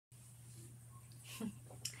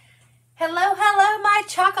Hello, hello, my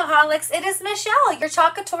Chocoholics. It is Michelle, your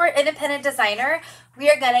Club Couture independent designer.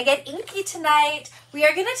 We are going to get inky tonight. We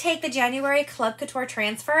are going to take the January Club Couture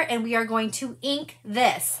transfer and we are going to ink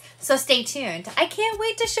this. So stay tuned. I can't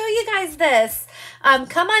wait to show you guys this.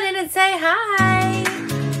 Come on in and say hi.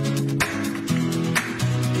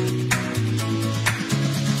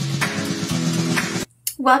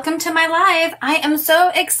 Welcome to my live. I am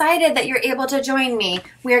so excited that you're able to join me.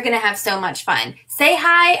 We are going to have so much fun. Say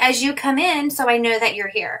hi as you come in so I know that you're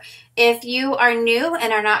here. If you are new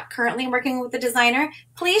and are not currently working with the designer,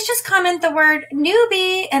 please just comment the word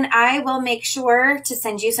newbie and I will make sure to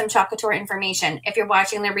send you some Club Couture information. If you're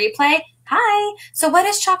watching the replay, hi. So what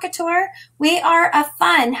is Club Couture? We are a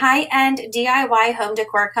fun high-end DIY home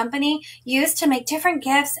decor company used to make different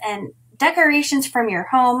gifts and decorations from your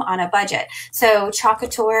home on a budget. So Club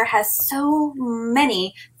Couture has so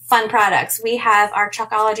many fun products. We have our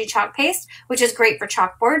Chalkology chalk paste, which is great for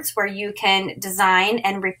chalkboards where you can design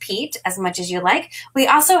and repeat as much as you like. We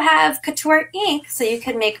also have Couture ink, so you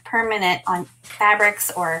can make permanent on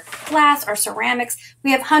fabrics or glass or ceramics.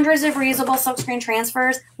 We have hundreds of reusable silkscreen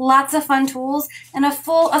transfers, lots of fun tools, and a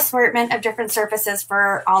full assortment of different surfaces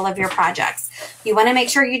for all of your projects. You want to make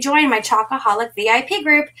sure you join my Chocoholic VIP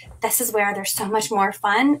group. This is where there's so much more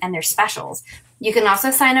fun and there's specials. You can also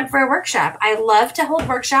sign up for a workshop. I love to hold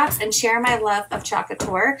workshops and share my love of Club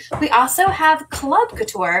Couture. We also have Club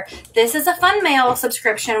Couture. This is a fun mail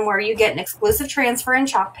subscription where you get an exclusive transfer and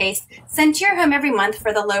chalk paste sent to your home every month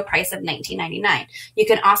for the low price of $19.99. You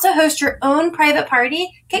can also host your own private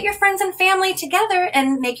party, get your friends and family together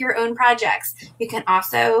and make your own projects. You can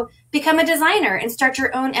also become a designer and start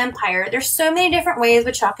your own empire. There's so many different ways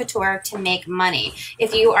with Club Couture to make money.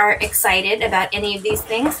 If you are excited about any of these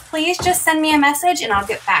things, please just send me a message and I'll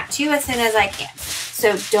get back to you as soon as I can.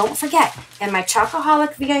 So don't forget, in my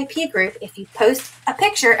Chocoholic VIP group, if you post a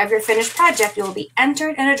picture of your finished project, you will be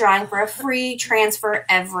entered in a drawing for a free transfer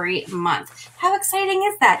every month. How exciting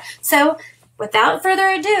is that? So without further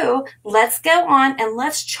ado, let's go on and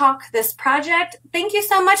let's chalk this project. Thank you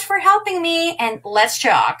so much for helping me and let's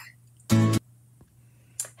chalk.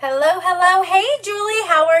 Hello, hello. Hey, Julie,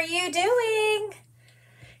 how are you doing?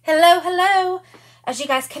 Hello, hello. As you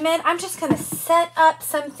guys come in, I'm just going to set up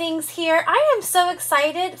some things here. I am so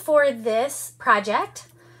excited for this project.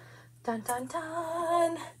 Dun, dun,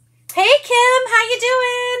 dun. Hey, Kim, how you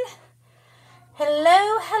doing?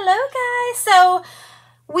 Hello, hello, guys. So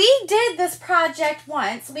we did this project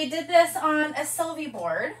once. We did this on a Sylvie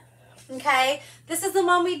board, okay? This is the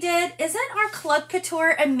one we did. Isn't our Club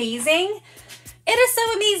Couture amazing? It is so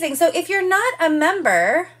amazing. So if you're not a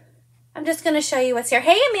member, I'm just going to show you what's here.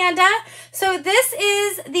 Hey, Amanda. So this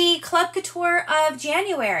is the Club Couture of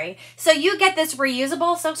January. So you get this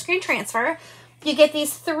reusable silkscreen transfer. You get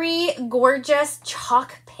these 3 gorgeous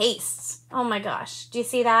chalk pastes. Oh my gosh. Do you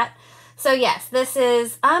see that? So yes, this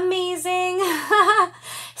is amazing.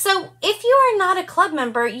 So if you are not a club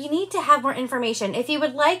member, you need to have more information. If you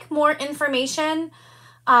would like more information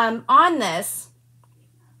on this,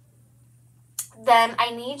 then I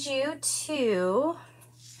need you to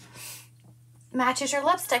matches your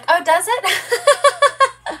lipstick. Oh, does it?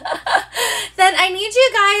 Then I need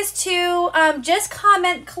you guys to just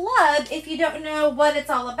comment club if you don't know what it's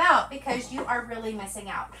all about because you are really missing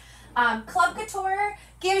out. Club Couture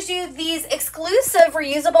gives you these exclusive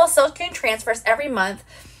reusable silkscreen transfers every month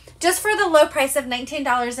just for the low price of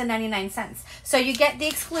 $19.99. So you get the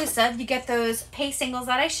exclusive, you get those paste singles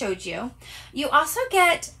that I showed you. You also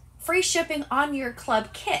get free shipping on your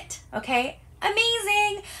club kit, okay?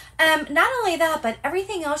 Amazing. Not only that, but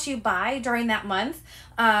everything else you buy during that month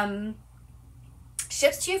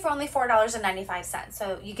ships to you for only $4.95.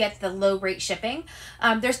 So you get the low rate shipping.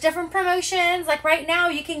 There's different promotions. Like right now,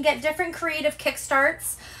 you can get different creative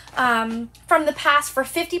kickstarts from the past for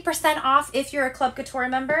 50% off if you're a Club Couture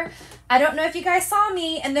member. I don't know if you guys saw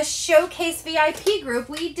me in the Showcase VIP group.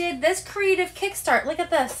 We did this creative kickstart. Look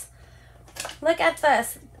at this. Look at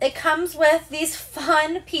this. It comes with these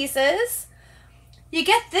fun pieces. You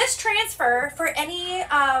get this transfer for any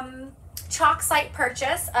chalk site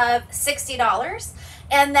purchase of $60.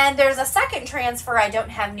 And then there's a second transfer I don't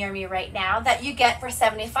have near me right now that you get for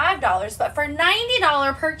 $75. But for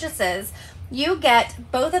 $90 purchases, you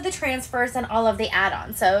get both of the transfers and all of the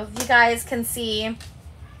add-ons. So you guys can see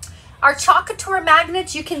our Club Couture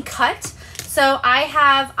magnets you can cut. So I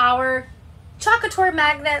have our Club Couture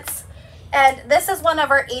magnets. And this is one of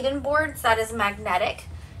our Aiden boards that is magnetic.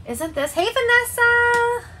 Isn't this? Hey,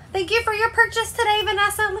 Vanessa. Thank you for your purchase today,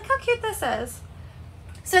 Vanessa. Look how cute this is.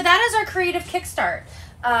 So that is our creative kickstart.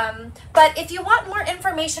 But if you want more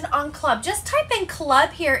information on club, just type in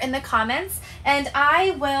club here in the comments and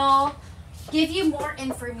I will give you more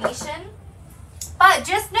information. But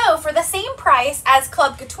just know, for the same price as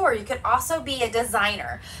Club Couture, you could also be a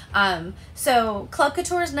designer. So Club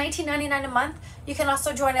Couture is $19.99 a month. You can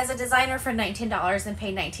also join as a designer for $19 and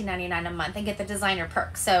pay $19.99 a month and get the designer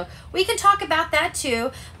perks. So we can talk about that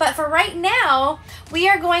too. But for right now, we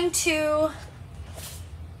are going to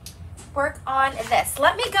work on this.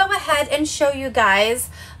 Let me go ahead and show you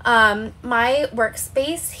guys my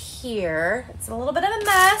workspace here. It's a little bit of a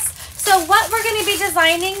mess. So what we're going to be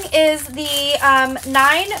designing is the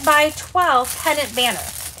 9x12 pennant banner.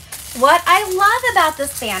 What I love about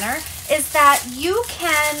this banner is that you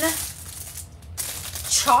can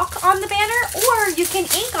chalk on the banner or you can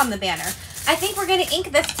ink on the banner. I think we're going to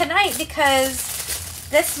ink this tonight because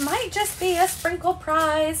this might just be a sprinkle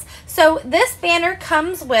prize. So this banner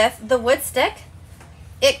comes with the wood stick.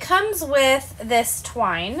 It comes with this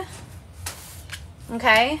twine.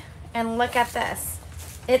 Okay, and look at this.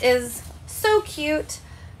 It is so cute.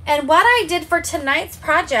 And what I did for tonight's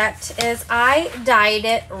project is I dyed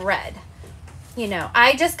it red. You know,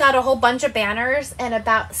 I just got a whole bunch of banners and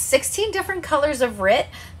about 16 different colors of RIT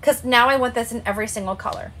because now I want this in every single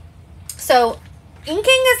color. So inking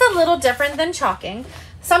is a little different than chalking.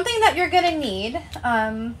 Something that you're going to need, hold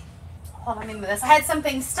on, let me move this. I had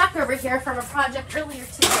something stuck over here from a project earlier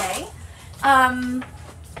today.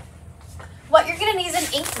 What you're going to need is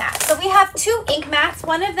an ink mat. So we have two ink mats.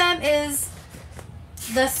 One of them is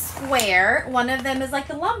the square. One of them is like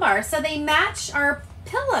the lumbar. So they match our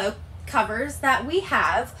pillow covers that we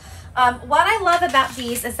have. What I love about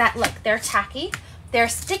these is that, look, they're tacky. They're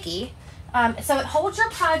sticky. So it holds your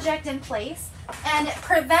project in place and it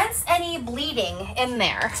prevents any bleeding in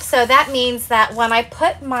there. So that means that when I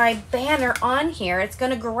put my banner on here, it's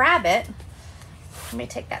going to grab it. Let me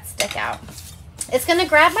take that stick out. It's going to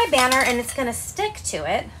grab my banner and it's going to stick to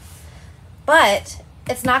it, but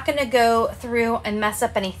it's not going to go through and mess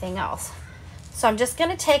up anything else. So I'm just going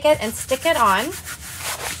to take it and stick it on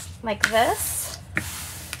like this.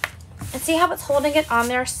 And see how it's holding it on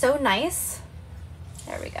there so nice?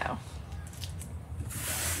 There we go.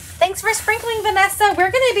 Thanks for sprinkling, Vanessa.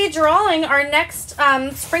 We're going to be drawing our next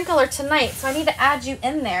sprinkler tonight, so I need to add you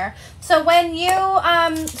in there. So when you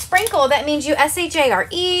sprinkle, that means you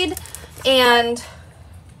SHARE'd and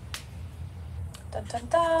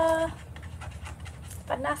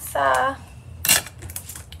Vanessa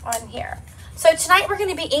on here. So tonight we're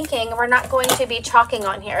going to be inking. We're not going to be chalking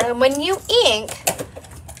on here. And when you ink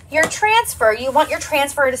your transfer, you want your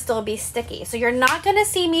transfer to still be sticky. So you're not going to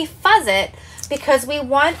see me fuzz it because we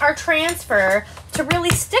want our transfer to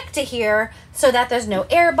really stick to here so that there's no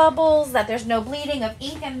air bubbles, that there's no bleeding of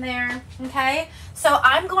ink in there. Okay, so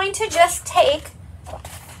I'm going to just take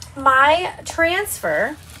my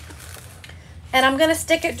transfer and I'm going to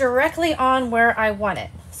stick it directly on where I want it.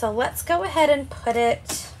 So let's go ahead and put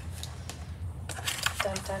it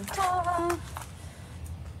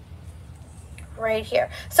right here.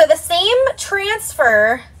 So the same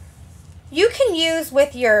transfer you can use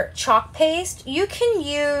with your chalk paste, you can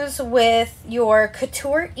use with your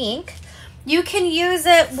couture ink, you can use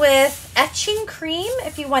it with etching cream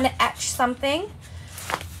if you want to etch something.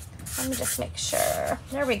 Let me just make sure.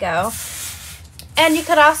 There we go. And you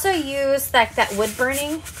could also use like that wood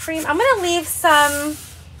burning cream. I'm going to leave some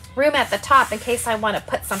room at the top in case I want to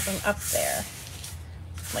put something up there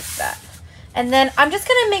like that. And then I'm just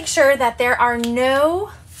going to make sure that there are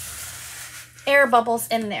no air bubbles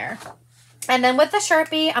in there. And then with the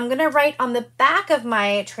Sharpie, I'm going to write on the back of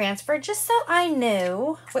my transfer just so I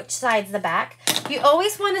know which side's the back. You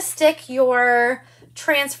always want to stick your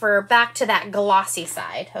transfer back to that glossy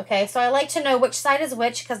side. Okay, so I like to know which side is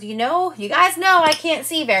which because you guys know I can't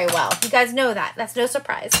see very well. You guys know that. That's no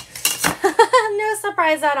surprise. No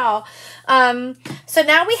surprise at all. So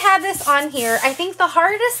now we have this on here. I think the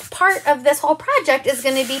hardest part of this whole project is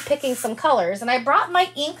going to be picking some colors. And I brought my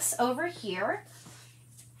inks over here.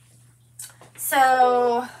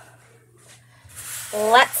 So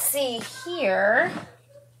let's see here.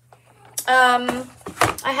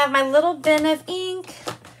 I have my little bin of ink.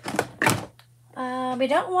 We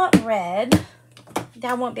don't want red.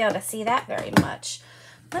 I won't be able to see that very much.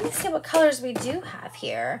 Let me see what colors we do have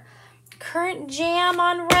here. Current Jam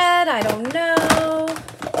on red. I don't know.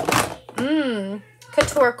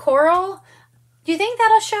 Couture Coral. Do you think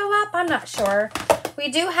that'll show up? I'm not sure. We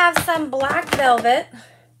do have some black velvet.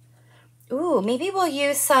 Ooh, maybe we'll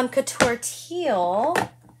use some Couture Teal.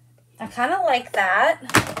 I kind of like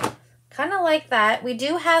that. Kind of like that. We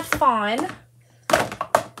do have fawn.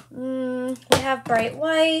 We have bright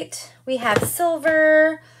white. We have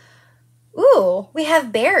silver. Ooh, we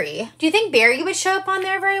have berry. Do you think berry would show up on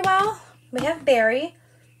there very well? We have berry.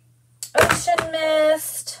 Ocean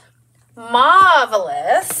Mist,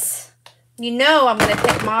 Marvelous. You know I'm going to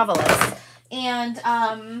pick Marvelous. And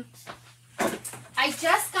I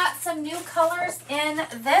just got some new colors in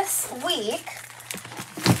this week.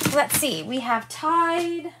 Let's see. We have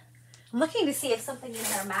Tide. I'm looking to see if something in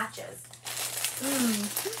here matches.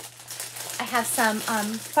 I have some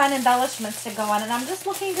fun embellishments to go on, and I'm just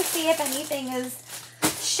looking to see if anything is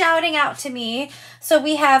shouting out to me. So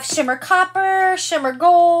we have Shimmer Copper, Shimmer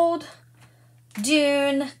Gold,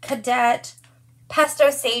 Dune, Cadet, Pesto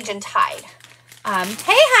Sage, and Tide. Hey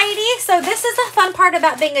Heidi, so this is the fun part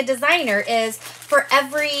about being a designer is for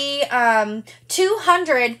every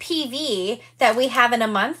 200 PV that we have in a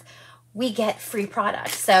month, we get free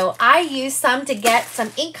product. So I used some to get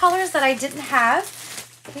some ink colors that I didn't have.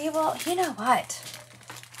 We will, you know what?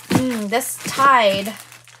 This Tide,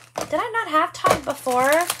 did I not have Tide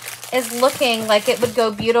before? Is looking like it would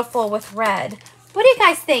go beautiful with red. What do you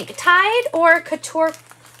guys think? Tide or Couture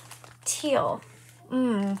Teal?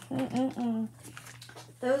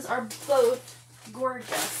 Those are both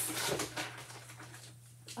gorgeous.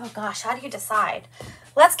 Oh gosh, how do you decide?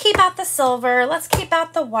 Let's keep out the silver. Let's keep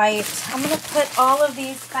out the white. I'm going to put all of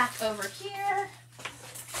these back over here.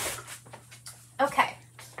 Okay.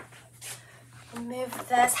 Move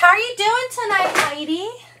this. How are you doing tonight, Heidi?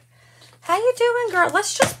 How you doing, girl?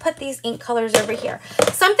 Let's just put these ink colors over here.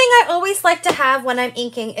 Something I always like to have when I'm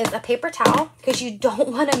inking is a paper towel because you don't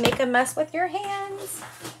want to make a mess with your hands.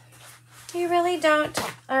 You really don't.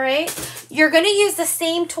 All right. You're going to use the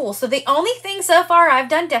same tool. So the only thing so far I've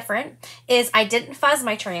done different is I didn't fuzz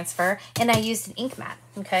my transfer and I used an ink mat.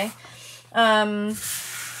 Okay.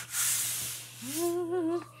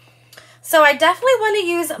 So I definitely want to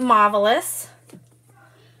use Marvelous.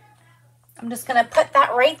 I'm just going to put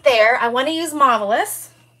that right there. I want to use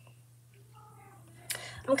Marvelous.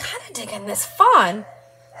 I'm kind of digging this fawn.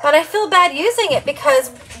 But I feel bad using it because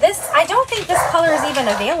this, I don't think this color is even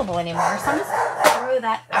available anymore. So I'm just going to throw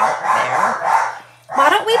that out there. Why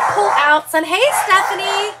don't we pull out some, hey,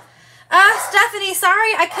 Stephanie. Stephanie,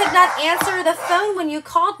 sorry I could not answer the phone when you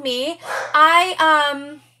called me. I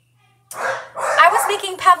was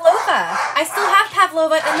making pavlova. I still have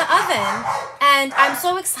pavlova in the oven. And I'm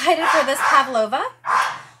so excited for this pavlova.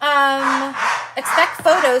 Expect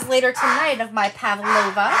photos later tonight of my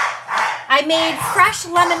pavlova. I made fresh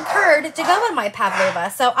lemon curd to go in my pavlova.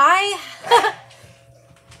 So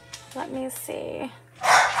let me see.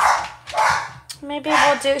 Maybe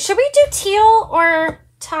we'll do, should we do teal or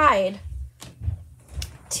Tide?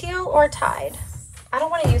 Teal or Tide? I don't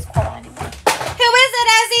want to use coral anymore. Who is it,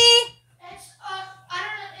 Ezzy? It's, I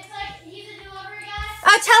don't know, it's like, he's a delivery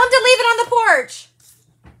guy. Tell him to leave it on the porch.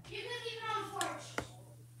 You can leave it on the porch.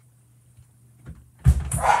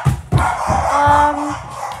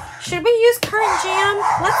 Should we use Current Jam?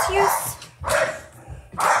 Let's use,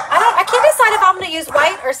 I can't decide if I'm going to use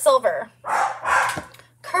white or silver.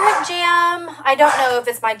 Current Jam, I don't know if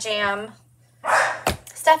it's my jam.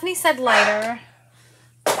 Stephanie said lighter.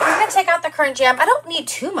 I'm going to take out the Current Jam. I don't need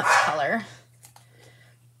too much color.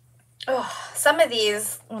 Oh, some of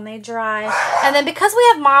these, when they dry. And then because we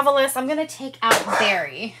have Marvelous, I'm going to take out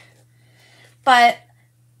Berry. But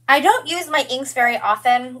I don't use my inks very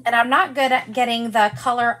often, and I'm not good at getting the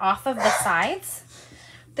color off of the sides.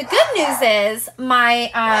 The good news is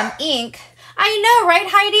my ink, I know, right,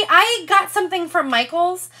 Heidi? I got something from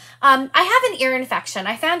Michael's. I have an ear infection.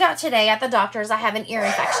 I found out today at the doctor's I have an ear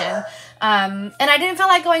infection, and I didn't feel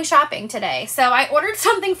like going shopping today. So I ordered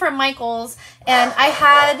something from Michael's, and I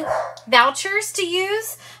had vouchers to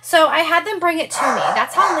use, so I had them bring it to me.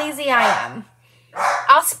 That's how lazy I am.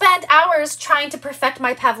 I'll spend hours trying to perfect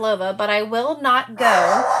my pavlova, but I will not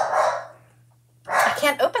go. I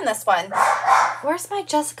can't open this one. Where's my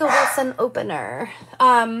Jessica Wilson opener?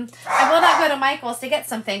 I will not go to Michael's to get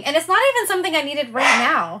something. And it's not even something I needed right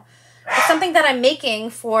now. It's something that I'm making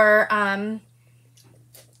for, there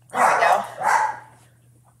we go.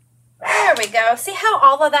 There we go. See how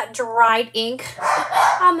all of that dried ink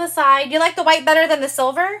on the side? You like the white better than the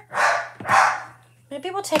silver? Maybe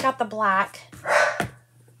we'll take out the black.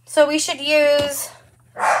 So we should use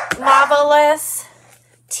Marvelous,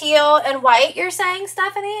 teal, and white, you're saying,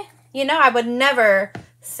 Stephanie? You know, I would never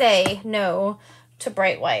say no to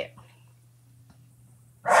bright white.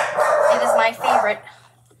 It is my favorite.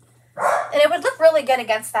 And it would look really good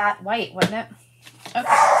against that white, wouldn't it? Okay.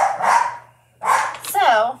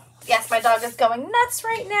 So, yes, my dog is going nuts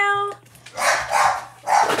right now.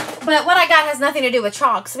 But what I got has nothing to do with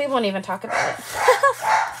chalk, so we won't even talk about it.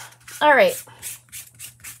 All right.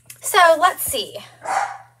 So, let's see.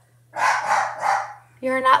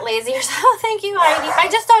 You're not lazy. Oh, thank you, Heidi. I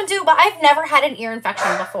just don't do well well, I've never had an ear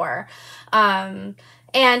infection before. And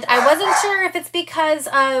I wasn't sure if it's because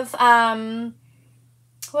of,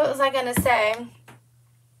 what was I going to say?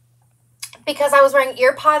 Because I was wearing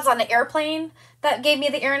ear pods on the airplane that gave me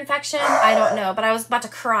the ear infection. I don't know, but I was about to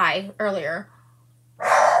cry earlier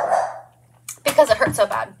because it hurt so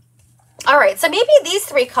bad. All right, so maybe these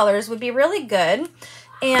 3 colors would be really good.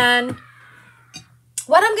 And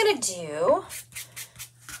what I'm going to do,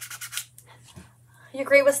 you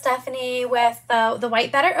agree with Stephanie with the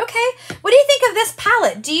white better? Okay, what do you think of this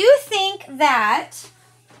palette? Do you think that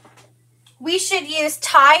we should use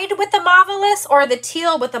Tide with the Marvelous or the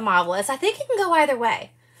teal with the Marvelous? I think it can go either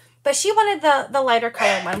way. But she wanted the lighter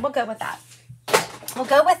color one. We'll go with that. We'll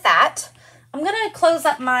go with that. I'm going to close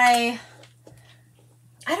up my...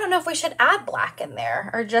 I don't know if we should add black in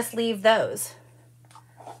there or just leave those.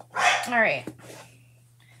 All right.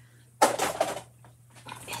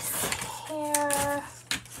 Here.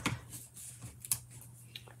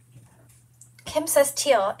 Kim says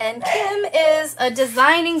teal, and Kim is a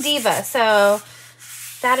designing diva, so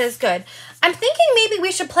that is good. I'm thinking maybe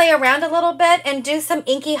we should play around a little bit and do some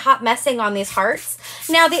inky hot messing on these hearts.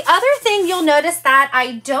 Now, the other thing you'll notice that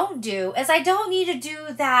I don't do is I don't need to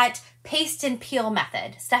do that paste and peel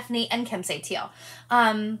method. Stephanie and Kim say teal.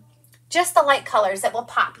 Just the light colors that will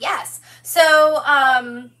pop. Yes. So,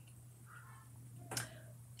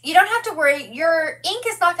 you don't have to worry. Your ink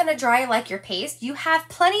is not going to dry like your paste. You have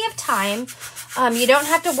plenty of time. You don't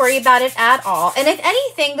have to worry about it at all. And if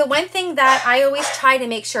anything, the one thing that I always try to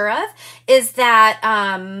make sure of is that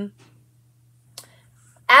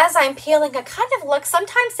as I'm peeling, I kind of look,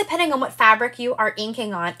 sometimes depending on what fabric you are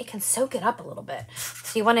inking on, it can soak it up a little bit.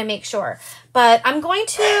 So you want to make sure. But I'm going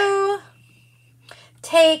to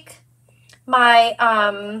take my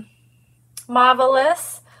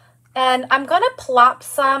Marvelous, and I'm going to plop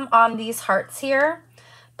some on these hearts here,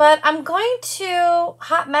 but I'm going to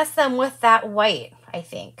hot mess them with that white, I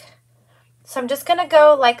think. So I'm just going to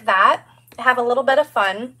go like that, have a little bit of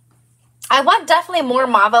fun. I want definitely more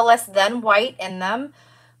Marvelous than white in them,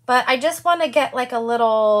 but I just want to get like a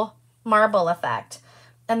little marble effect.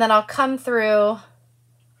 And then I'll come through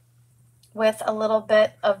with a little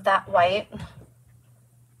bit of that white,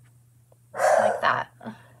 like that.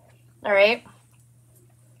 All right.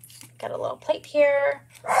 Got a little plate here.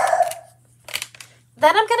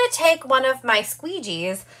 Then I'm going to take one of my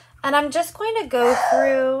squeegees and I'm just going to go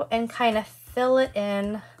through and kind of fill it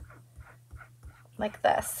in like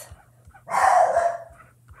this.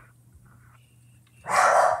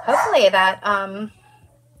 Hopefully that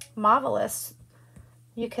Marvelous,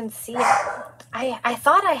 you can see it. I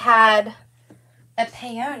thought I had a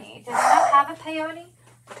peony. Did I not have a peony?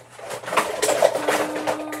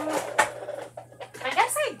 I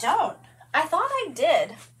guess I don't. I thought I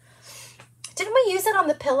did. Didn't we use it on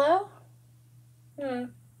the pillow?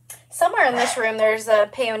 Somewhere in this room there's a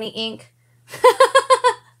peony ink.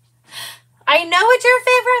 I know it's your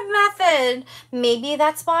favorite method. Maybe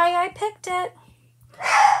that's why I picked it.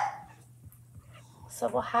 So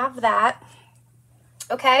we'll have that.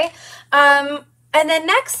 Okay. And then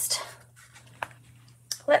next,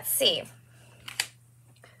 let's see.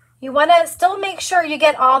 You want to still make sure you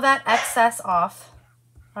get all that excess off.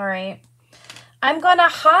 All right. I'm going to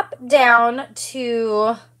hop down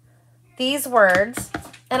to these words,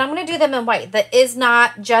 and I'm going to do them in white. That is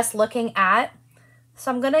not just looking at. So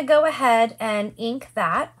I'm going to go ahead and ink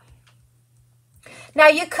that. Now,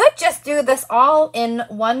 you could just do this all in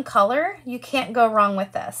one color. You can't go wrong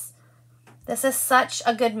with this. This is such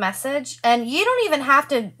a good message. And you don't even have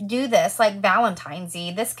to do this like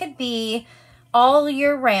Valentine's-y. This could be all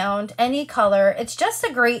year round, any color. It's just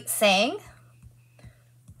a great saying.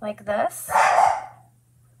 Like this.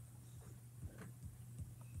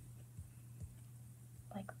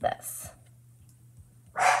 Like this.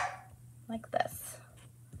 Like this.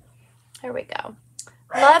 There we go.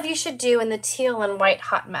 Love you should do in the teal and white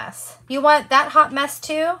hot mess. You want that hot mess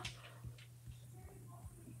too?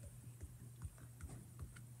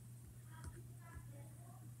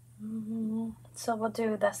 So we'll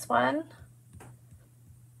do this one.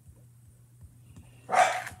 I'm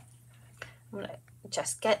going to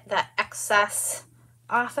just get that excess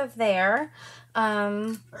off of there.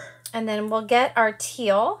 And then we'll get our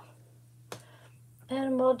teal.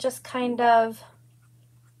 And we'll just kind of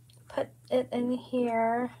put it in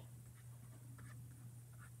here.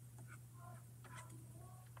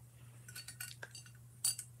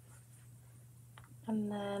 And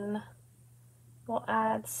then we'll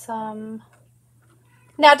add some.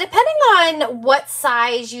 Now, depending on what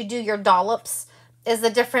size you do your dollops is the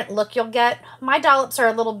different look you'll get. My dollops are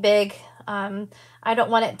a little big. I don't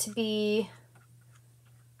want it to be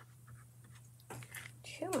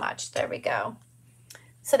much. There we go.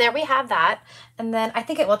 So there we have that. And then I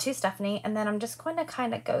think it will too, Stephanie. And then I'm just going to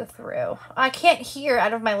kind of go through. I can't hear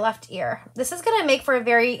out of my left ear. This is going to make for a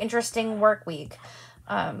very interesting work week.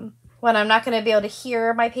 When I'm not going to be able to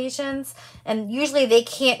hear my patients. And usually they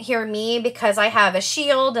can't hear me because I have a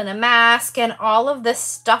shield and a mask and all of this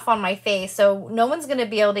stuff on my face. So no one's going to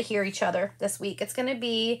be able to hear each other this week. It's going to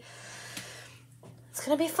be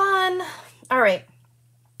fun. All right.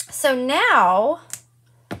 So now,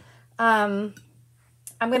 I'm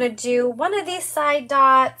going to do one of these side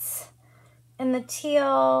dots in the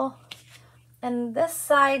teal and this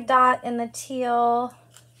side dot in the teal.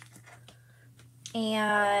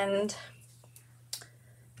 And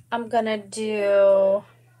I'm going to do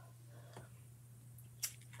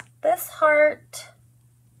this heart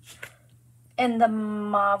in the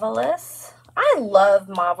Marvelous. I love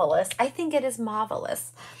Marvelous. I think it is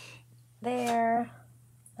marvelous. There.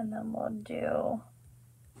 And then we'll do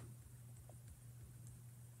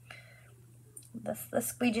this. The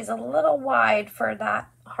squeegee is a little wide for that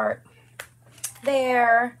heart.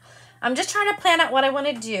 There. I'm just trying to plan out what I want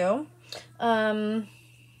to do. And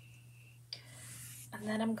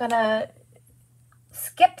then I'm gonna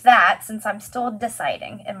skip that since I'm still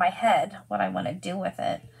deciding in my head what I want to do with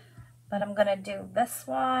it. But I'm gonna do this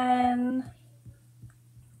one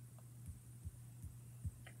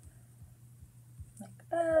like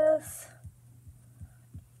this.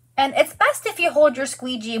 And it's best if you hold your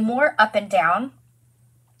squeegee more up and down.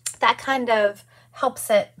 That kind of helps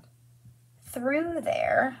it through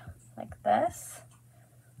there like this.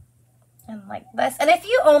 And like this. And if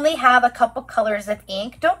you only have a couple colors of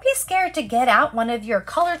ink, don't be scared to get out one of your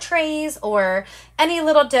color trays or any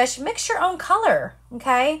little dish. Mix your own color,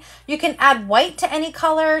 okay? You can add white to any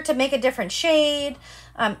color to make a different shade.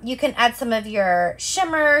 You can add some of your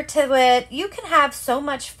shimmer to it. You can have so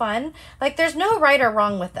much fun. Like, there's no right or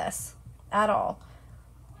wrong with this at all.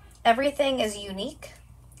 Everything is unique,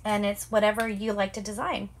 and it's whatever you like to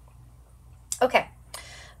design. Okay.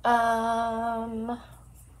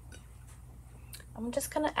 I'm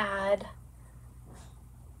just going to add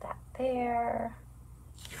that there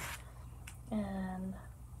and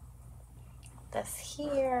this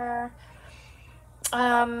here.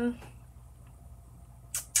 I'm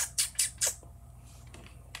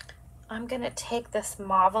going to take this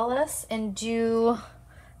Marvelous and do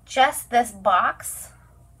just this box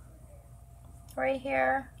right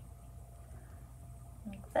here,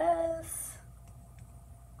 like this.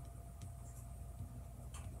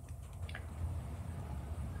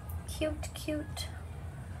 Cute, cute.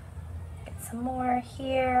 Get some more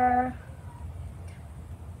here.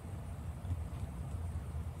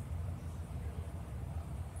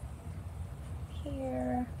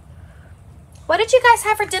 Here. What did you guys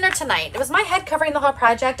have for dinner tonight? It was my head covering the whole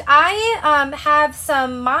project. I have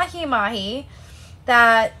some mahi-mahi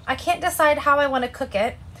that I can't decide how I want to cook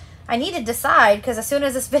it. I need to decide because as soon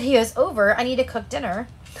as this video is over, I need to cook dinner.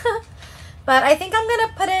 But I think I'm going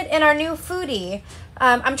to put it in our new foodie.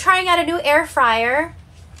 I'm trying out a new air fryer.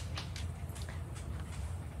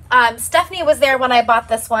 Stephanie was there when I bought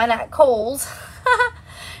this one at Kohl's.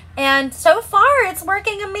 And so far, it's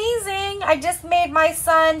working amazing. I just made my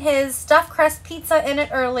son his stuffed crust pizza in it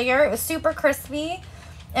earlier. It was super crispy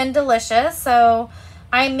and delicious. So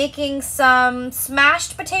I'm making some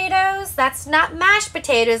smashed potatoes. That's not mashed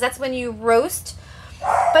potatoes. That's when you roast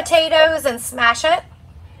potatoes and smash it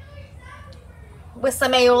with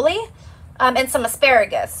some aioli. And some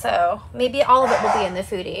asparagus, so maybe all of it will be in the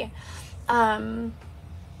foodie.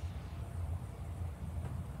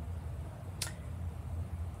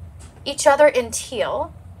 Each other in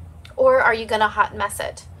teal, or are you gonna hot mess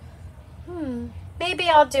it? Maybe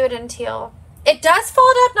I'll do it in teal. It does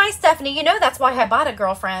fold up nice, Stephanie. You know that's why I bought it,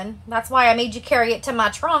 girlfriend. That's why I made you carry it to my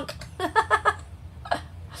trunk.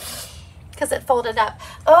 Because it folded up.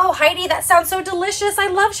 Oh, Heidi, that sounds so delicious. I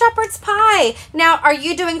love shepherd's pie. Now, are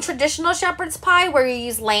you doing traditional shepherd's pie where you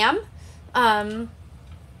use lamb? Oh,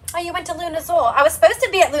 you went to Lunazul. I was supposed to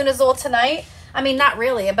be at Lunazul tonight. I mean, not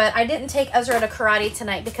really, but I didn't take Ezra to karate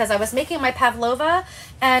tonight because I was making my pavlova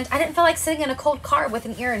and I didn't feel like sitting in a cold car with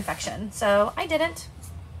an ear infection. So I didn't.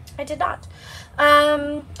 I did not.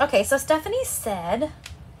 Okay, so Stephanie said,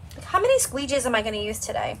 how many squeegees am I going to use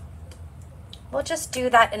today? We'll just do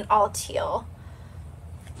that in all teal.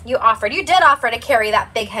 You did offer to carry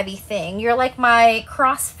that big heavy thing. You're like my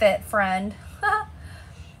CrossFit friend.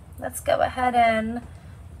 Let's go ahead and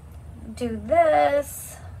do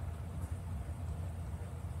this.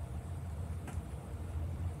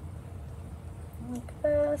 Like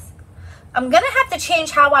this. I'm going to have to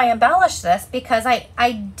change how I embellish this because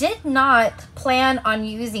I did not plan on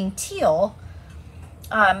using teal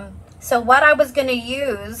So what I was going to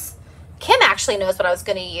use, Kim actually knows what I was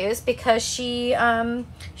going to use because she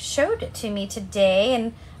showed it to me today,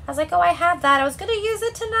 and I was like, oh, I have that. I was going to use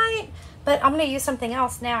it tonight, but I'm going to use something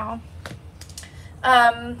else now.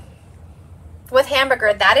 With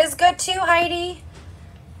hamburger. That is good too, Heidi.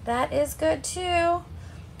 That is good too.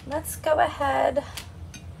 Let's go ahead.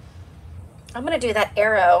 I'm going to do that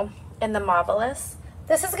arrow in the Marvelous.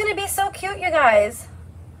 This is going to be so cute, you guys.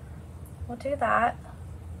 We'll do that.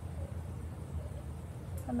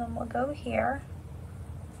 And then we'll go here.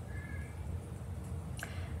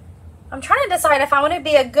 I'm trying to decide if I want to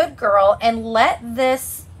be a good girl and let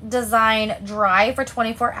this design dry for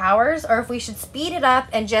 24 hours or if we should speed it up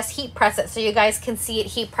and just heat press it so you guys can see it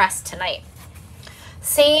heat pressed tonight.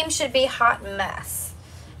 Same should be Hot Mess.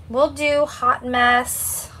 We'll do Hot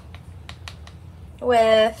Mess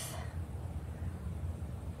with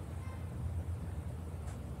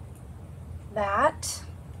that.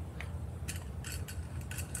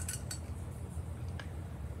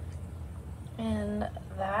 And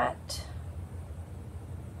that.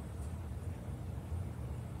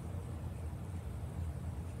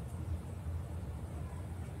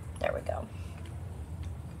 There we go.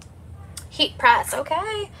 Heat press,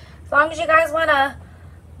 okay. As long as you guys want to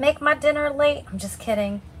make my dinner late. I'm just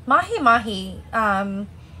kidding. Mahi mahi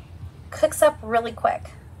cooks up really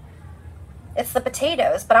quick. It's the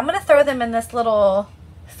potatoes, but I'm going to throw them in this little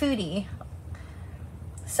foodie.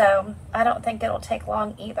 So I don't think it'll take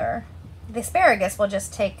long either. The asparagus will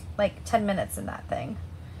just take like 10 minutes in that thing.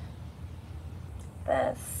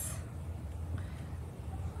 This.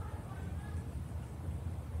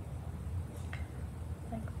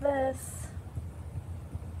 Like this.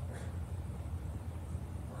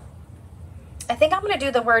 I think I'm going to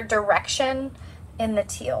do the word direction in the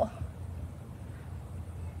teal.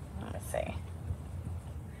 Let me see.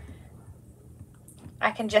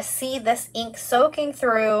 I can just see this ink soaking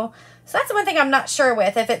through. So that's one thing I'm not sure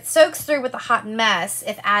with. If it soaks through with a Hot Mess,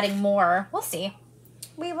 if adding more, we'll see.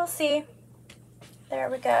 We will see. There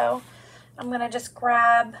we go. I'm going to just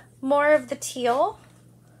grab more of the teal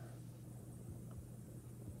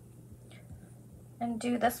and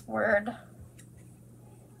do this word.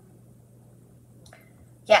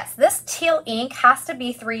 Yes, this teal ink has to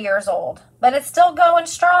be 3 years old, but it's still going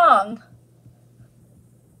strong.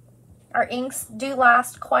 Our inks do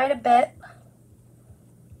last quite a bit.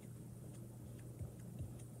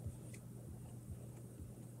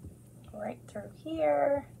 Right through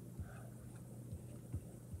here.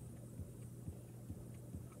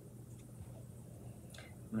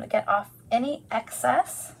 I'm going to get off any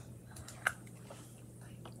excess.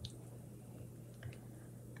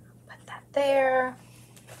 Put that there.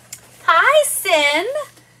 Hi, Sin.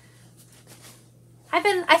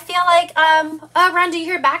 I feel like, Ron, do you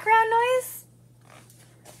hear background noise?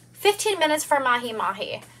 15 minutes for Mahi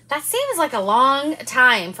Mahi. That seems like a long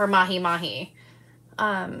time for Mahi Mahi.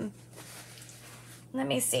 Let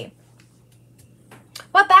me see.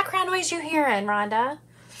 What background noise you hearing, Rhonda?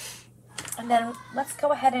 And then let's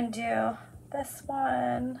go ahead and do this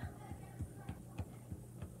one.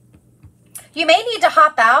 You may need to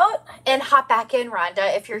hop out and hop back in,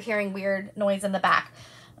 Rhonda, if you're hearing weird noise in the back.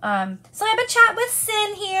 So I have a chat with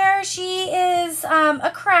Sin here. She is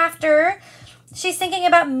a crafter. She's thinking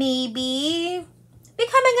about maybe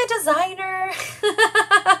becoming a designer.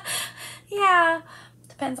 Yeah,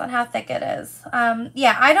 depends on how thick it is.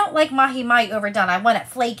 Yeah, I don't like Mahi Mahi overdone. I want it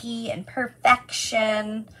flaky and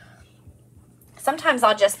perfection. Sometimes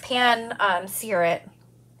I'll just pan sear it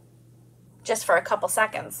just for a couple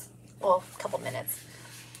seconds. Well, a couple minutes.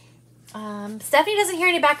 Stephanie doesn't hear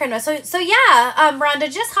any background noise. So yeah,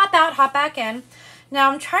 Rhonda, just hop out, hop back in. Now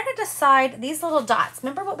I'm trying to decide these little dots.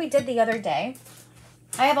 Remember what we did the other day?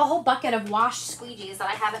 I have a whole bucket of washed squeegees that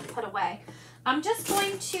I haven't put away. I'm just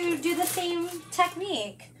going to do the same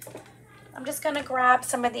technique. I'm just going to grab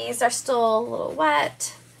some of these. They're still a little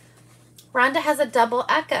wet. Rhonda has a double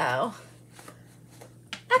echo.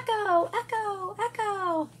 Echo, echo,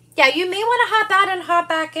 echo. Yeah, you may want to hop out and hop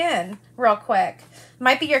back in real quick.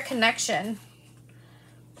 Might be your connection.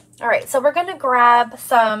 All right, so we're going to grab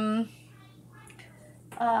some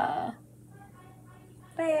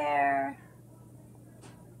there.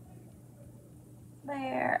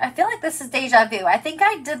 I feel like this is deja vu. I think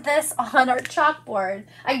I did this on our chalkboard.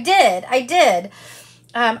 I did.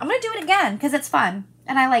 I'm going to do it again because it's fun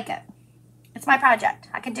and I like it. It's my project.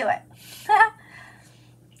 I can do it.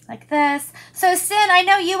 Like this. So Sin, I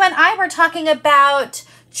know you and I were talking about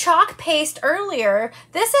chalk paste earlier.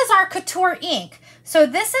 This is our Couture ink. So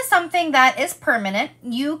this is something that is permanent.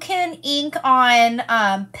 You can ink on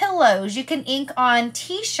pillows. You can ink on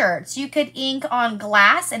t-shirts. You could ink on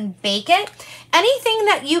glass and bake it. Anything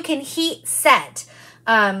that you can heat set,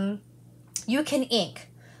 you can ink.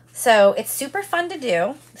 So it's super fun to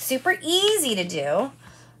do, super easy to do.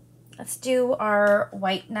 Let's do our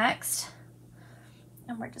white next.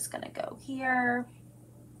 And we're just gonna go here.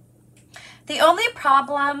 The only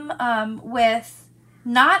problem with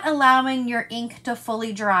not allowing your ink to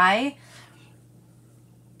fully dry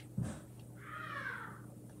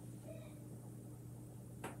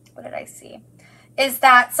what did I see? Is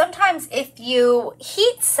that sometimes if you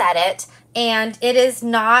heat set it and it is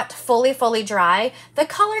not fully dry, the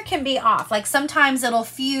color can be off. Like sometimes it'll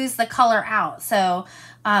fuse the color out. So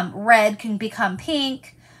red can become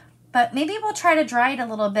pink, but maybe we'll try to dry it a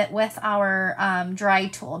little bit with our dry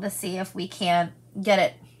tool to see if we can get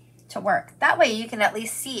it to work. That way you can at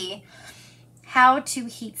least see how to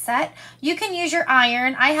heat set. You can use your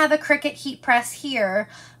iron. I have a Cricut heat press here.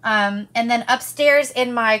 And then upstairs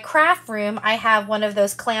in my craft room, I have one of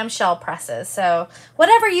those clamshell presses. So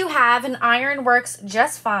whatever you have, an iron works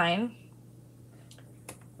just fine.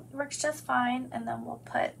 Works just fine. And then we'll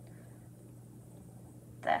put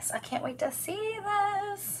this. I can't wait to see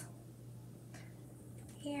this.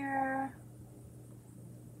 Here.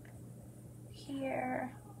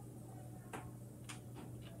 Here.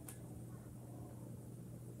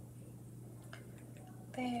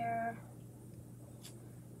 There.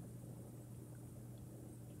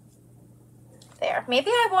 There.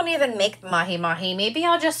 Maybe I won't even make mahi mahi. Maybe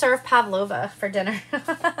I'll just serve pavlova for dinner.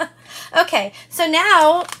 Okay, so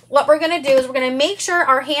now what we're going to do is we're going to make sure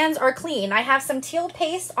our hands are clean. I have some teal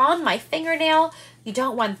paste on my fingernail. You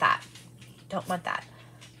don't want that. Don't want that.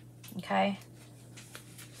 Okay.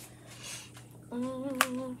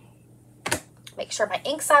 Make sure my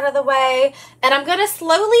ink's out of the way. And I'm going to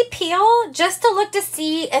slowly peel just to look to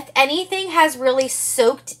see if anything has really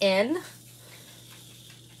soaked in.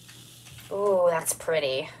 Ooh, that's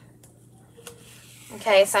pretty.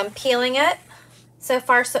 Okay, so I'm peeling it. So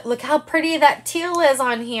far, so look how pretty that teal is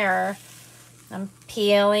on here. I'm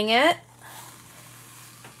peeling it.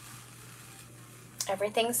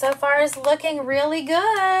 Everything so far is looking really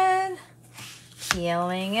good.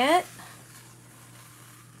 Peeling it.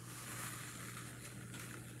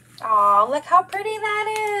 Oh, look how pretty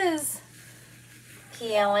that is.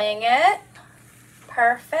 Peeling it.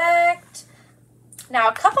 Perfect. Now,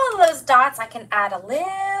 a couple of those dots, I can add a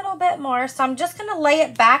little bit more. So I'm just going to lay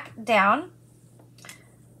it back down.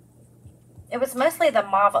 It was mostly the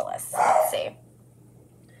Marvelous. Let's see.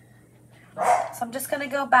 So I'm just going to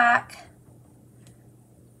go back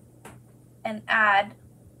and add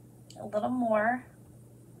a little more.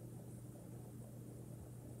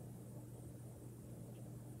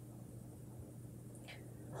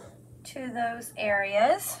 To those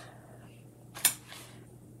areas.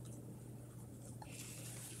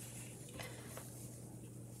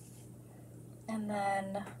 And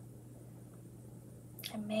then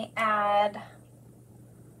I may add,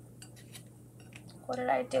 what did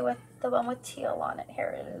I do with the one with teal on it? Here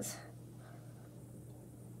it is.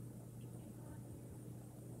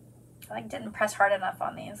 I didn't press hard enough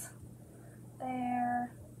on these.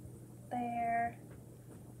 There, there.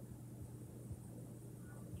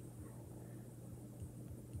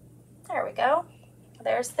 There we go.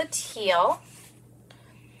 There's the teal.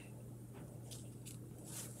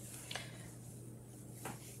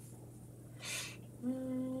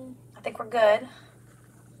 I think we're good.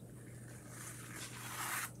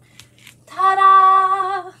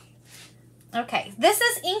 Ta-da! Okay, this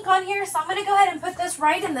is ink on here, so I'm going to go ahead and put this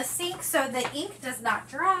right in the sink so the ink does not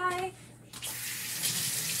dry.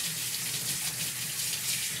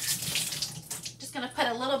 Just going to put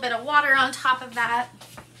a little bit of water on top of that.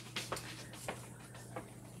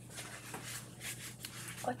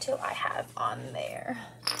 What do I have on there?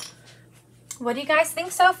 What do you guys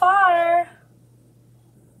think so far?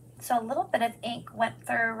 So a little bit of ink went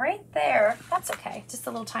through right there. That's okay, just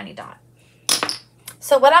a little tiny dot.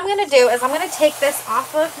 So what I'm gonna do is I'm gonna take this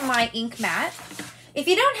off of my ink mat. If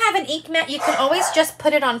you don't have an ink mat, you can always just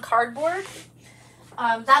put it on cardboard.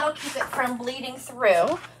 That'll keep it from bleeding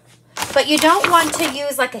through. But you don't want to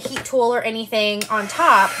use like a heat tool or anything on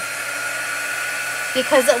top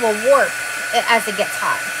because it will warp as it gets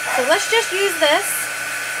hot. So let's just use this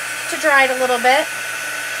to dry it a little bit.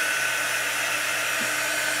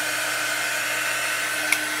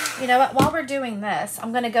 You know what, while we're doing this,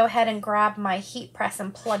 I'm gonna go ahead and grab my heat press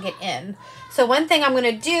and plug it in. So one thing I'm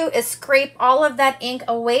gonna do is scrape all of that ink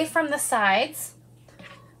away from the sides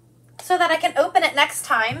so that I can open it next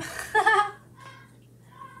time.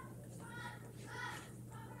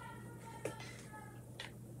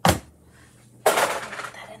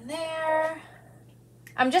 there.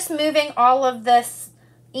 I'm just moving all of this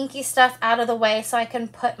inky stuff out of the way so I can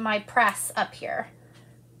put my press up here.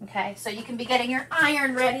 Okay, so you can be getting your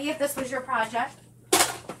iron ready if this was your project.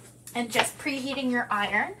 And just preheating your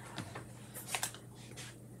iron.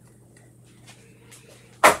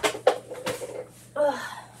 Ugh.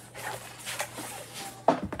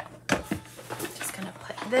 Just gonna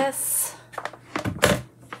put this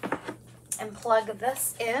and plug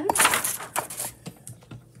this in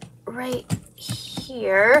right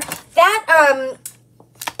here. That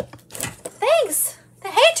thanks.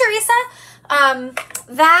 Hey Teresa.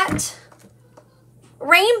 That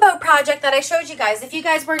rainbow project that I showed you guys, if you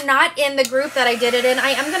guys were not in the group that I did it in, I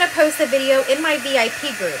am going to post a video in my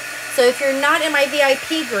VIP group. So if you're not in my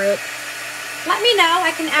VIP group, let me know.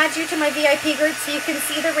 I can add you to my VIP group so you can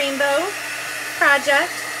see the rainbow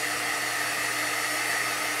project.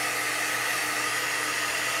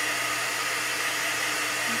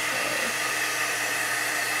 Okay.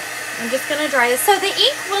 I'm just going to dry this. So the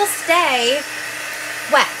ink will stay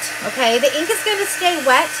wet, okay? The ink is going to stay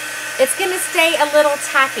wet. It's going to stay a little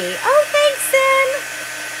tacky. Oh, thanks, Sin.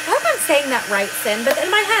 I hope I'm saying that right, Sin, but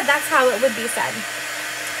in my head, that's how it would be said.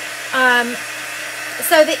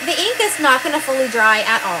 So the ink is not going to fully dry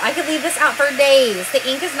at all. I could leave this out for days. The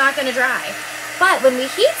ink is not going to dry. But when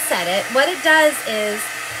we heat set it, what it does is,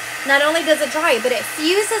 not only does it dry, but it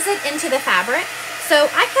fuses it into the fabric.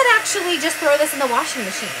 So I could actually just throw this in the washing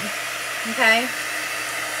machine, okay?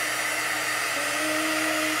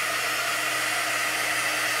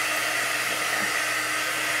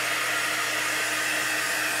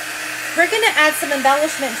 We're going to add some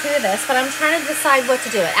embellishment to this, but I'm trying to decide what to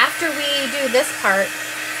do it. After we do this part,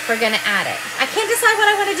 we're going to add it. I can't decide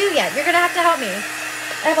what I want to do yet. You're going to have to help me.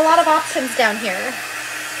 I have a lot of options down here.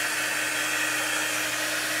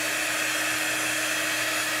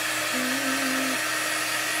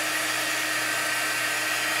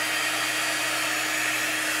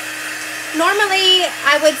 Normally,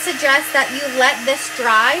 I would suggest that you let this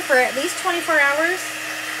dry for at least 24 hours.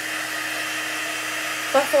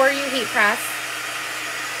 Before you heat press.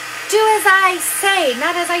 Do as I say,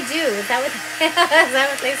 not as I do. Is that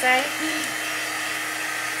what they say?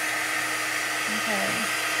 Okay.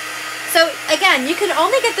 So again, you can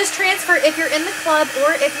only get this transfer if you're in the club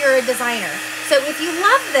or if you're a designer. So if you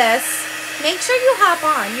love this, make sure you hop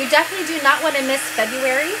on. You definitely do not want to miss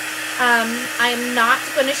February. I'm not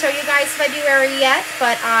going to show you guys February yet,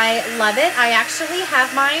 but I love it. I actually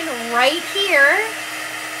have mine right here.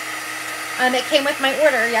 It came with my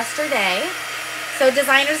order yesterday. So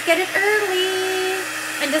designers get it early.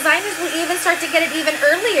 And designers will even start to get it even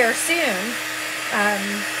earlier soon.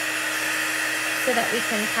 So that we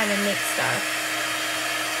can kind of make stuff.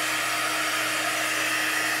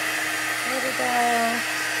 There we go.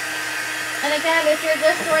 And again, if you're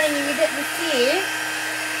just joining and you didn't see,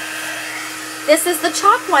 this is the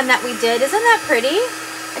chalk one that we did. Isn't that pretty?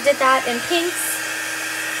 I did that in pinks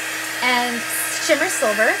and shimmer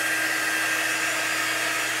silver.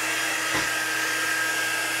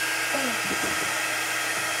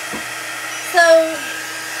 So,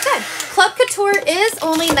 good. Club Couture is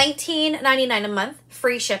only $19.99 a month.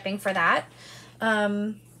 Free shipping for that.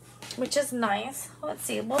 Which is nice. Let's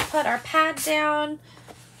see. We'll put our pad down.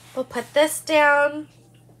 We'll put this down.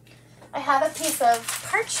 I have a piece of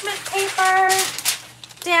parchment paper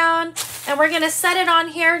down. And we're going to set it on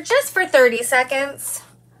here just for 30 seconds.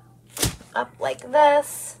 Up like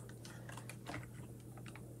this.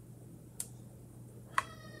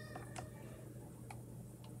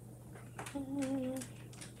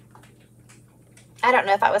 I don't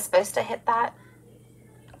know if I was supposed to hit that.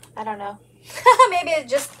 I don't know. Maybe it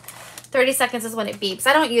just 30 seconds is when it beeps.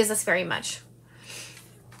 I don't use this very much.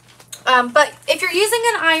 But if you're using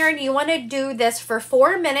an iron, you want to do this for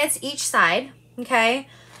 4 minutes each side. Okay.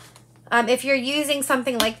 If you're using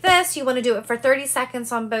something like this, you want to do it for 30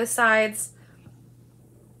 seconds on both sides.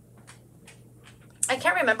 I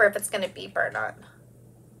can't remember if it's going to beep or not.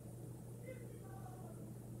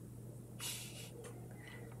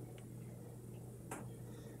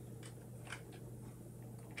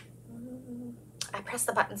 I pressed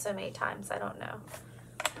the button so many times, I don't know.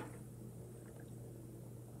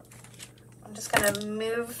 I'm just going to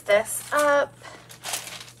move this up.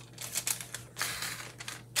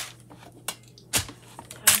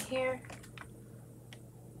 Down here.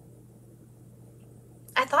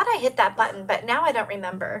 I thought I hit that button, but now I don't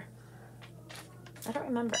remember. I don't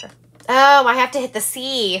remember. Oh, I have to hit the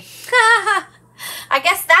C. I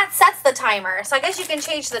guess that sets the timer. So I guess you can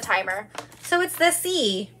change the timer. So it's the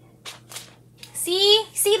C.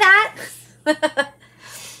 See that?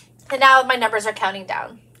 And now my numbers are counting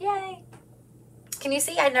down. Yay. Can you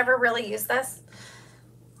see I never really use this?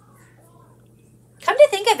 Come to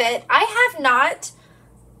think of it, I have not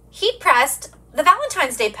heat pressed the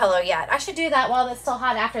Valentine's Day pillow yet. I should do that while it's still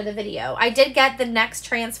hot after the video. I did get the next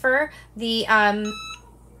transfer, the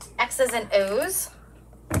X's and O's.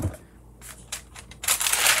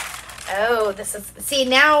 Oh, this is, see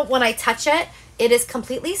now when I touch it, it is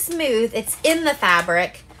completely smooth. It's in the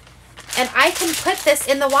fabric. And I can put this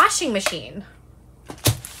in the washing machine.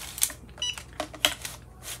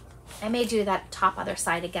 I may do that top other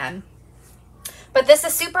side again. But this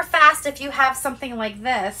is super fast if you have something like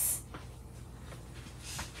this.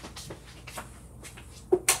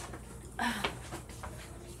 I'm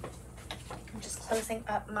just closing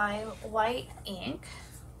up my white ink.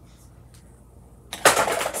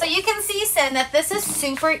 So you can see, Sin, that this is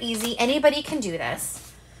super easy. Anybody can do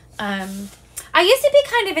this. I used to be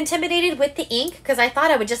kind of intimidated with the ink because I thought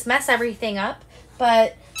I would just mess everything up.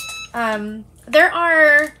 But there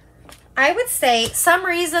are, I would say, some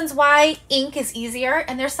reasons why ink is easier,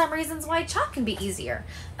 and there's some reasons why chalk can be easier.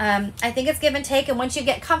 I think it's give and take, and once you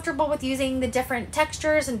get comfortable with using the different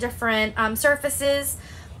textures and different surfaces,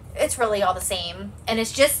 it's really all the same. And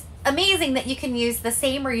it's just amazing that you can use the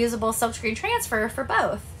same reusable silkscreen transfer for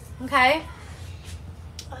both. Okay.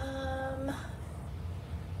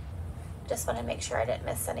 Just want to make sure I didn't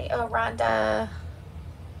miss any. Oh, Rhonda.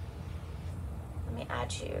 Let me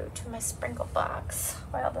add you to my sprinkle box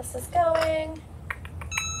while this is going.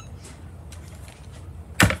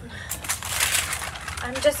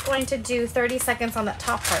 I'm just going to do 30 seconds on that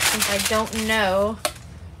top part since I don't know.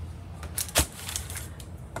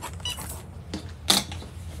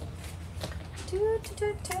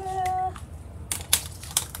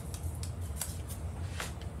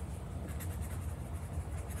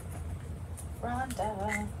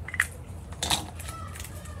 Rhonda.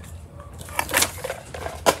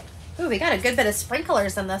 Ooh, we got a good bit of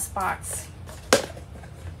sprinklers in this box.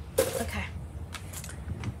 Okay.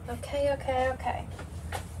 Okay.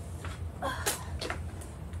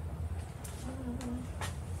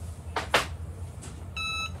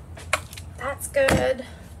 That's good.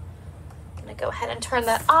 I'm gonna go ahead and turn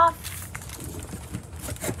that off.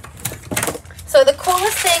 So the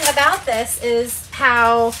coolest thing about this is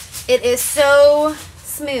how it is so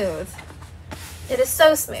smooth. It is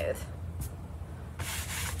so smooth.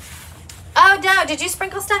 Oh no, did you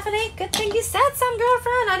sprinkle, Stephanie? Good thing you said some,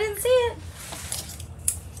 girlfriend. I didn't see it.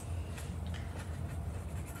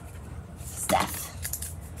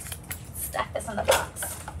 Steph is in the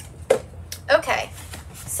box. Okay,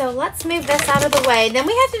 so let's move this out of the way. Then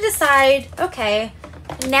we have to decide, okay,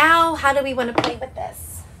 now how do we want to play with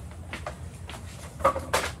this?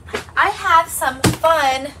 I have some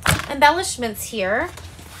fun embellishments here.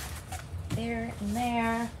 There and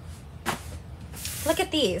there. Look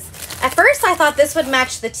at these. At first I thought this would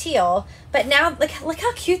match the teal, but now look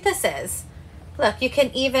how cute this is. Look, you can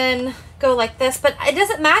even go like this, but it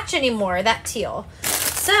doesn't match anymore, that teal.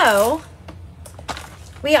 So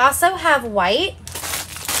we also have white.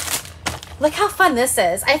 Look how fun this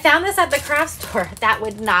is. I found this at the craft store. That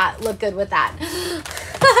would not look good with that.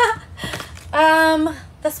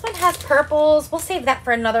 This one has purples. We'll save that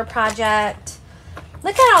for another project.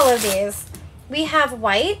 Look at all of these. We have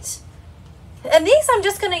white. And these I'm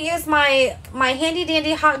just going to use my handy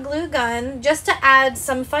dandy hot glue gun just to add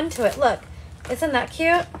some fun to it. Look, isn't that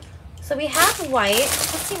cute? So we have white.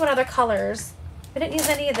 Let's see what other colors. I didn't use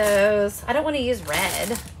any of those. I don't want to use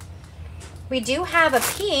red. We do have a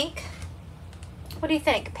pink. What do you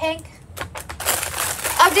think? Pink?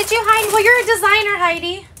 Oh, did you, Heidi? Well, you're a designer,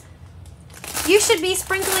 Heidi. You should be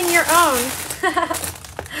sprinkling your own.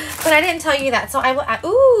 But I didn't tell you that. So I will add,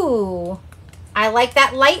 ooh, I like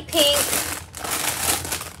that light pink.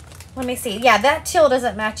 Let me see. Yeah, that teal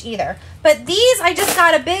doesn't match either. But these, I just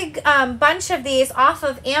got a big bunch of these off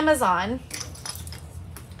of Amazon.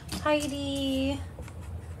 Heidi.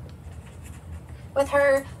 With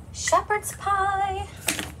her shepherd's pie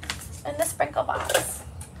in the sprinkle box.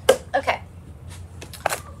 Okay.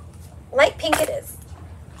 Light pink it is.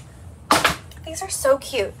 These are so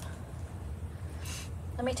cute.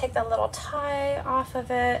 Let me take the little tie off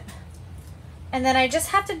of it. And then I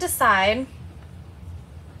just have to decide.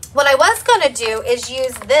 What I was going to do is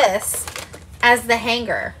use this as the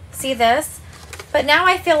hanger. See this? But now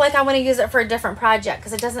I feel like I want to use it for a different project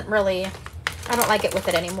because it doesn't really, I don't like it with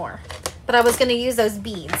it anymore. But I was going to use those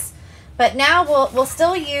beads. But now we'll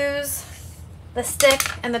still use the stick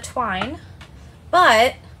and the twine.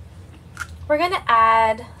 But we're going to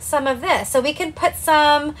add some of this. So we can put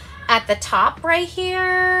some at the top right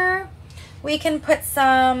here. We can put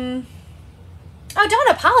some, oh, don't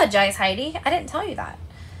apologize, Heidi. I didn't tell you that.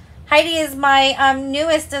 Heidi is my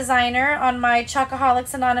newest designer on my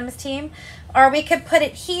Chocoholics Anonymous team. Or we could put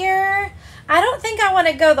it here. I don't think I want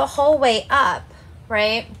to go the whole way up,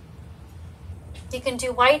 right? You can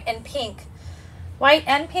do white and pink. White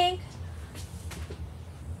and pink?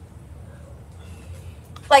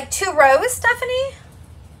 Like 2 rows, Stephanie?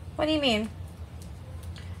 What do you mean?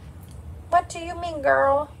 What do you mean,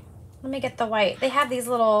 girl? Let me get the white. They have these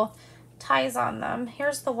little ties on them.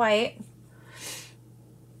 Here's the white.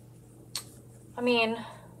 I mean,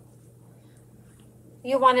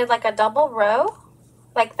 you wanted like a double row?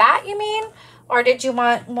 Like that, you mean? Or did you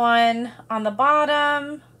want one on the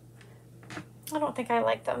bottom? I don't think I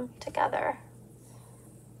like them together.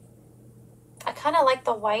 I kind of like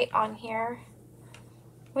the white on here.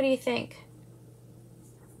 What do you think?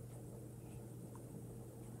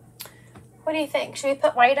 What do you think? Should we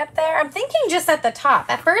put white up there? I'm thinking just at the top.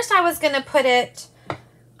 At first I was going to put it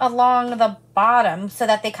along the bottom so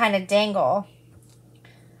that they kind of dangle.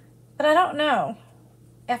 But I don't know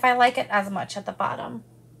if I like it as much at the bottom.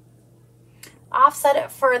 Offset it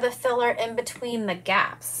for the filler in between the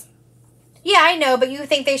gaps. Yeah, I know, but you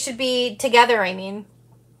think they should be together, I mean.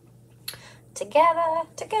 Together,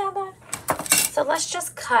 together. So let's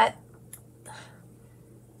just cut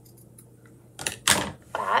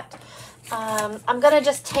that. I'm going to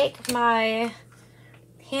just take my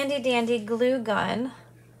handy dandy glue gun,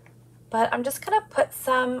 but I'm just going to put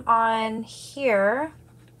some on here.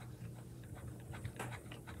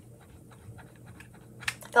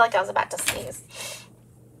 I feel like I was about to sneeze.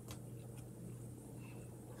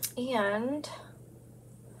 And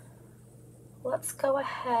let's go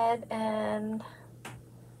ahead and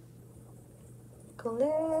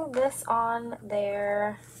glue this on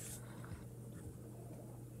there.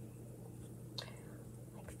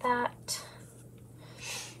 Like that.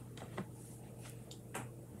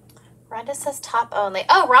 Rhonda says top only.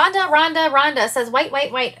 Oh, Rhonda says white,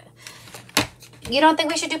 white, white. You don't think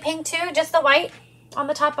we should do pink too? Just the white on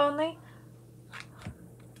the top only?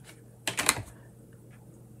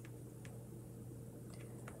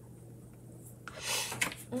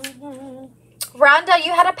 Rhonda,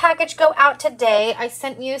 you had a package go out today. I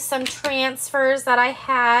sent you some transfers that I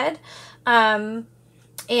had and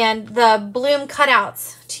the bloom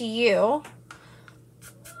cutouts to you.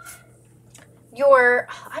 I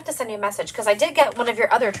have to send you a message because I did get one of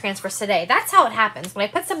your other transfers today. That's how it happens. When I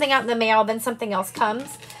put something out in the mail, then something else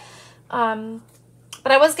comes.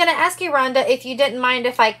 But I was going to ask you, Rhonda, if you didn't mind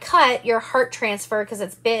if I cut your heart transfer because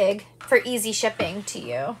it's big for easy shipping to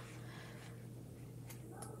you.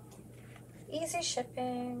 Easy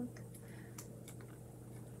shipping.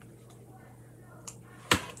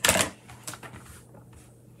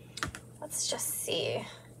 Let's just see.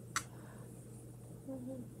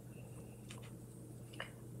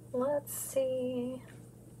 Let's see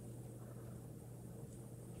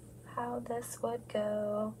how this would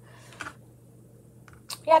go.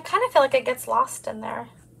 Yeah, I kind of feel like it gets lost in there.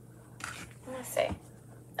 Let me see.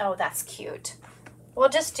 Oh, that's cute. We'll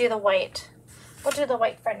just do the white. We'll do the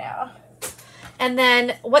white for now. And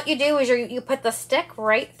then what you do is you put the stick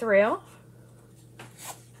right through.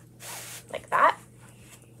 Like that.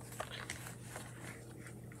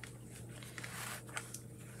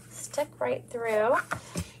 Stick right through.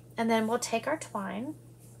 And then we'll take our twine.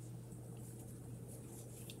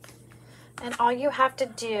 And all you have to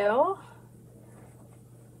do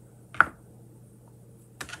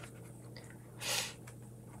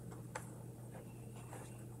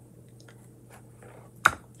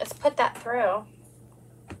is put that through.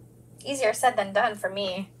 Easier said than done for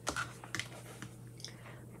me.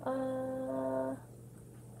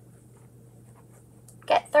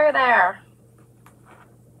 Get through there.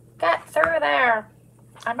 Get through there.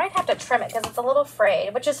 I might have to trim it because it's a little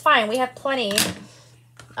frayed, which is fine. We have plenty.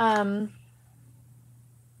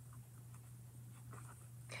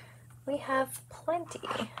 We have plenty.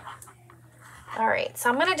 All right, so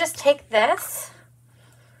I'm going to just take this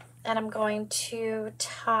and I'm going to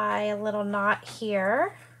tie a little knot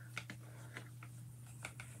here.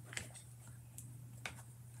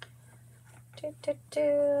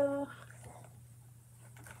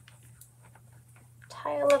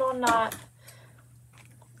 Tie a little knot.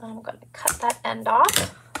 I'm going to cut that end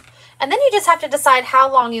off. And then you just have to decide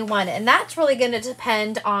how long you want it. And that's really going to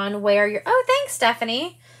depend on where you're... Oh, thanks,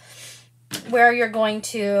 Stephanie. Where you're going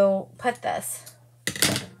to put this.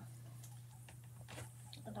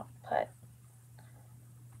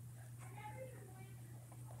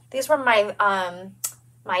 These were my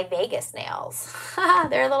my Vegas nails.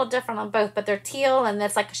 They're a little different on both, but they're teal and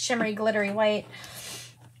it's like a shimmery, glittery white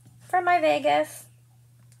for my Vegas.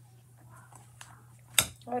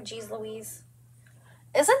 Oh, geez Louise.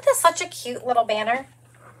 Isn't this such a cute little banner?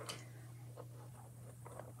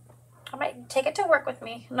 I might take it to work with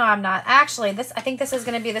me. No, I'm not. Actually, I think this is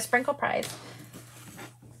going to be the sprinkle prize.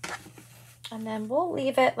 And then we'll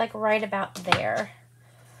leave it like right about there.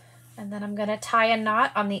 And then I'm going to tie a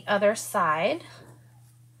knot on the other side.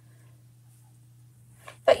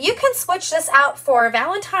 But you can switch this out for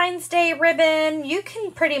Valentine's Day ribbon. You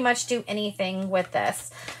can pretty much do anything with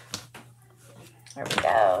this. There we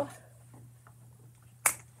go.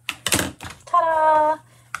 Ta-da!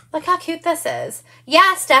 Look how cute this is.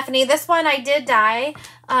 Yeah, Stephanie, this one I did dye.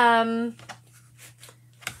 The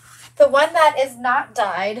one that is not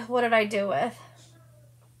dyed, what did I do with?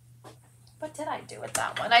 What did I do with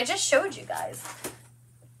that one? I just showed you guys.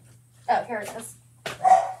 Oh, here it is.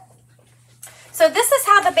 So this is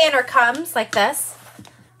how the banner comes, like this.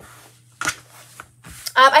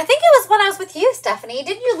 I think it was when I was with you, Stephanie.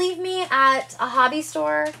 Didn't you leave me at a hobby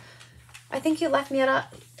store? I think you left me at a...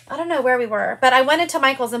 I don't know where we were, but I went into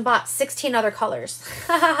Michael's and bought 16 other colors.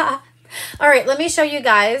 All right, let me show you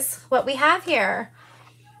guys what we have here.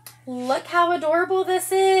 Look how adorable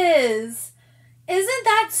this is. Isn't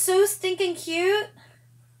that so stinking cute?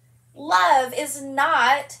 Love is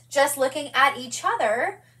not just looking at each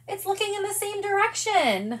other. It's looking in the same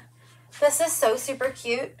direction. This is so super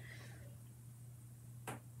cute.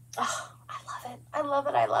 Oh, I love it. I love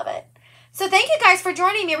it. I love it. So thank you guys for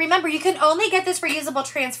joining me. Remember, you can only get this reusable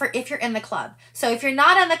transfer if you're in the club. So if you're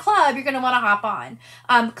not in the club, you're going to want to hop on.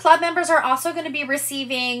 Club members are also going to be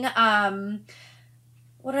receiving,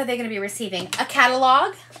 what are they going to be receiving? A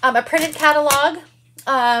catalog, a printed catalog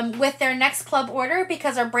with their next club order,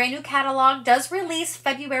 because our brand new catalog does release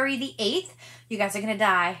February the 8th. You guys are going to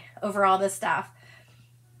die over all this stuff.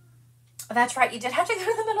 That's right. You did have to go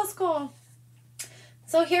to the middle school.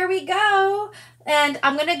 So here we go. And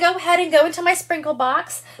I'm going to go ahead and go into my sprinkle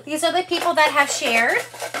box. These are the people that have shared.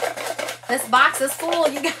 This box is full,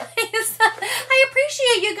 you guys. I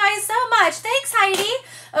appreciate you guys so much. Thanks, Heidi.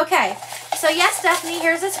 Okay. So yes, Stephanie,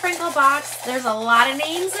 here's a sprinkle box. There's a lot of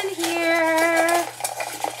names in here.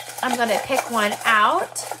 I'm going to pick one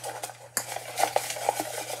out.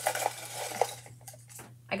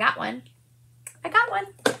 I got one. I got one.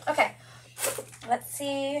 Okay. Let's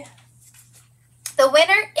see. The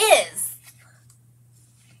winner is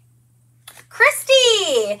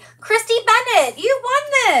Christy Bennett. You won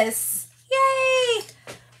this. Yay.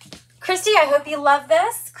 Christy, I hope you love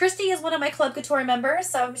this. Christy is one of my Club Couture members,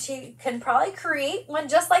 so she can probably create one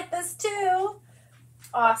just like this too.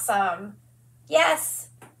 Awesome. Yes.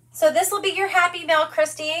 So this will be your happy mail,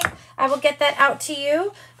 Christy. I will get that out to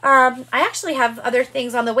you. I actually have other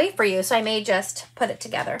things on the way for you, so I may just put it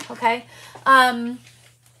together, okay?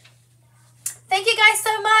 Thank you guys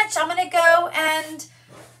so much. I'm going to go and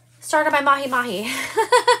start on my mahi-mahi.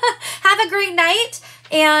 Have a great night,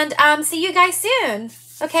 and see you guys soon,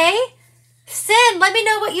 okay? Sin, let me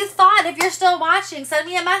know what you thought. If you're still watching, send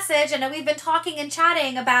me a message. I know we've been talking and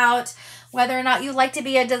chatting about whether or not you like to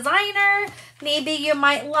be a designer. Maybe you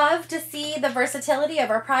might love to see the versatility of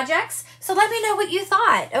our projects. So let me know what you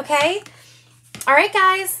thought, okay? All right,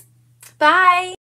 guys. Bye.